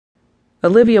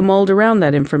Olivia mulled around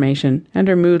that information, and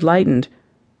her mood lightened.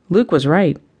 Luke was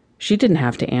right. She didn't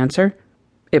have to answer.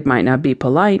 It might not be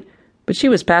polite, but she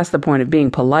was past the point of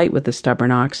being polite with the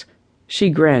stubborn ox. She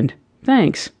grinned.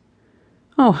 Thanks.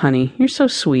 Oh, honey, you're so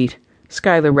sweet.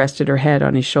 Skylar rested her head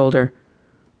on his shoulder.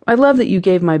 I love that you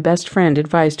gave my best friend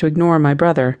advice to ignore my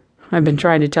brother. I've been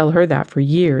trying to tell her that for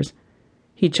years.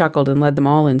 He chuckled and led them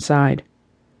all inside.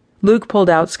 Luke pulled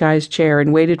out Sky's chair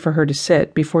and waited for her to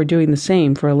sit before doing the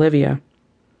same for Olivia.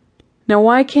 Now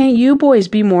why can't you boys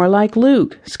be more like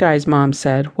Luke? Sky's mom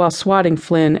said, while swatting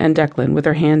Flynn and Declan with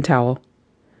her hand towel.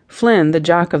 Flynn, the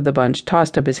jock of the bunch,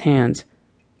 tossed up his hands.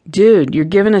 Dude, you're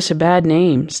giving us a bad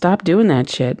name. Stop doing that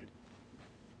shit.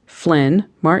 Flynn,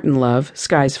 Martin Love,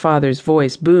 Sky's father's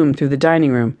voice boomed through the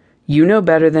dining room. You know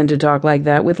better than to talk like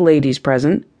that with ladies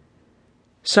present.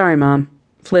 Sorry, Mom.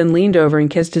 Flynn leaned over and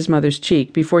kissed his mother's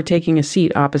cheek before taking a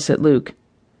seat opposite Luke.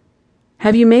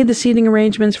 Have you made the seating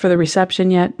arrangements for the reception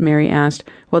yet? Mary asked,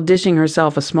 while dishing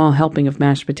herself a small helping of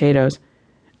mashed potatoes.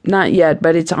 Not yet,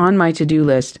 but it's on my to-do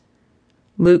list.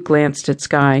 Luke glanced at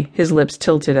Sky, his lips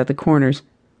tilted at the corners.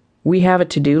 We have a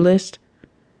to-do list?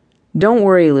 Don't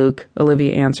worry, Luke,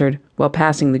 Olivia answered, while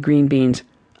passing the green beans.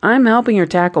 I'm helping her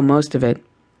tackle most of it.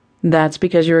 That's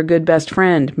because you're a good best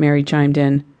friend, Mary chimed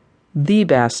in. The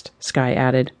best, Sky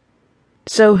added.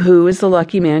 So who is the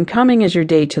lucky man coming as your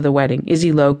date to the wedding? Is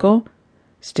he local?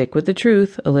 Stick with the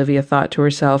truth, Olivia thought to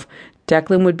herself.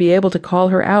 Declan would be able to call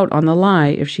her out on the lie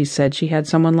if she said she had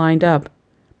someone lined up.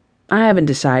 I haven't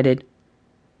decided.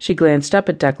 She glanced up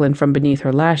at Declan from beneath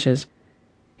her lashes.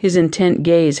 His intent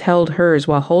gaze held hers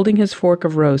while holding his fork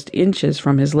of roast inches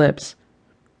from his lips.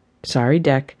 Sorry,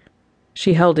 Dec.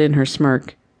 She held in her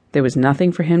smirk. There was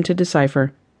nothing for him to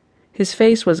decipher. His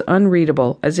face was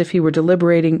unreadable, as if he were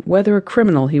deliberating whether a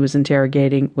criminal he was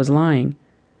interrogating was lying.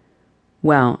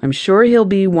 Well, I'm sure he'll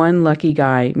be one lucky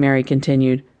guy, Mary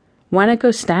continued. Why not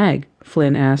go stag?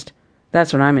 Flynn asked.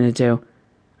 That's what I'm going to do.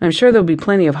 I'm sure there'll be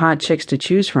plenty of hot chicks to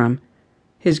choose from.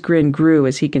 His grin grew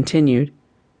as he continued.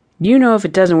 You know if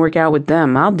it doesn't work out with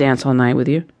them, I'll dance all night with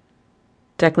you.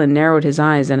 Declan narrowed his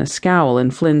eyes in a scowl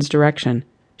in Flynn's direction.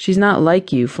 She's not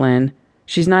like you, Flynn.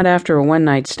 She's not after a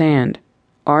one-night stand.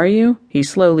 Are you? He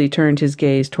slowly turned his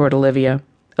gaze toward Olivia.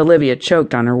 Olivia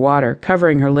choked on her water,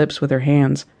 covering her lips with her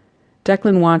hands.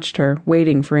 Declan watched her,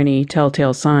 waiting for any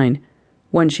telltale sign,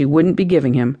 one she wouldn't be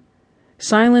giving him.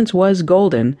 Silence was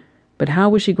golden, but how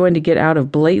was she going to get out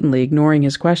of blatantly ignoring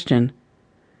his question?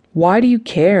 Why do you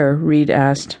care? Reed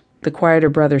asked. The quieter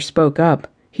brother spoke up.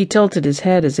 He tilted his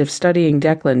head as if studying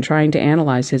Declan, trying to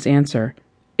analyze his answer.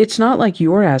 It's not like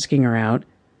you're asking her out.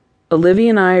 Olivia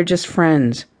and I are just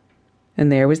friends.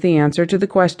 And there was the answer to the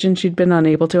question she'd been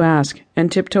unable to ask,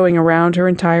 and tiptoeing around her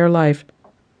entire life.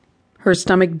 Her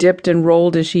stomach dipped and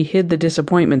rolled as she hid the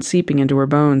disappointment seeping into her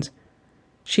bones.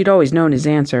 She'd always known his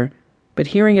answer, but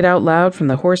hearing it out loud from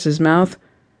the horse's mouth,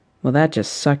 well, that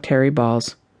just sucked hairy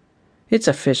balls. It's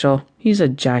official. He's a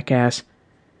jackass.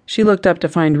 She looked up to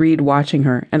find Reed watching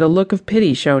her, and a look of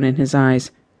pity shone in his eyes.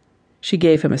 She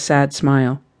gave him a sad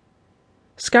smile.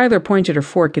 Skylar pointed her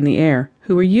fork in the air.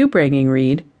 Who are you bringing,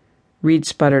 Reed? Reed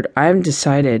sputtered, I haven't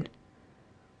decided.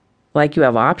 Like you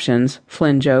have options,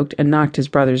 Flynn joked and knocked his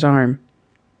brother's arm.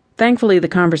 Thankfully, the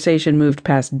conversation moved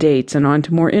past dates and on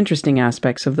to more interesting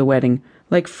aspects of the wedding,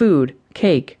 like food,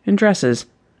 cake, and dresses.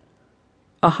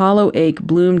 A hollow ache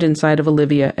bloomed inside of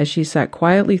Olivia as she sat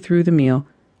quietly through the meal,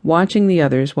 watching the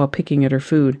others while picking at her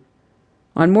food.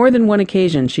 On more than one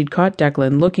occasion, she'd caught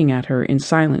Declan looking at her in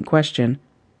silent question.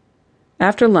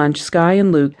 After lunch, Sky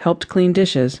and Luke helped clean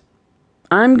dishes.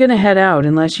 I'm going to head out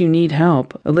unless you need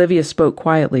help, Olivia spoke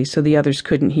quietly so the others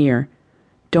couldn't hear.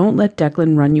 Don't let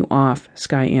Declan run you off,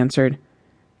 Sky answered.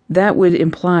 That would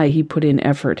imply he put in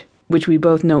effort, which we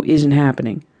both know isn't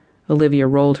happening. Olivia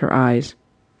rolled her eyes.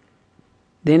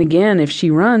 Then again, if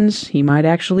she runs, he might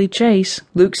actually chase.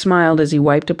 Luke smiled as he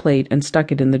wiped a plate and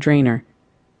stuck it in the drainer.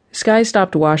 Sky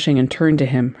stopped washing and turned to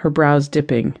him, her brows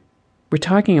dipping. We're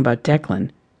talking about Declan.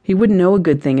 He wouldn't know a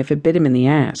good thing if it bit him in the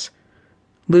ass.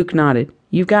 Luke nodded.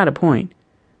 You've got a point.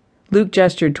 Luke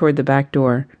gestured toward the back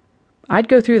door. I'd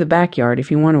go through the backyard if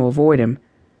you want to avoid him.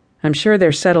 I'm sure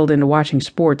they're settled into watching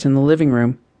sports in the living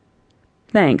room.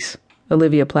 Thanks.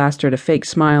 Olivia plastered a fake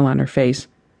smile on her face.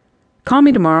 Call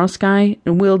me tomorrow, Sky,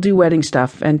 and we'll do wedding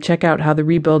stuff and check out how the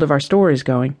rebuild of our store is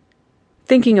going.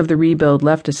 Thinking of the rebuild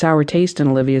left a sour taste in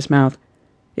Olivia's mouth.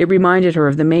 It reminded her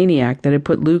of the maniac that had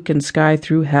put Luke and Sky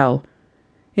through hell.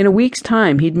 In a week's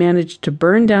time, he'd managed to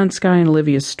burn down Sky and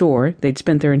Olivia's store they'd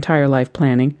spent their entire life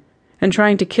planning, and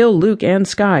trying to kill Luke and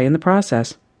Sky in the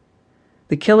process.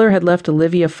 The killer had left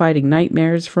Olivia fighting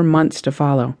nightmares for months to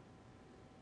follow.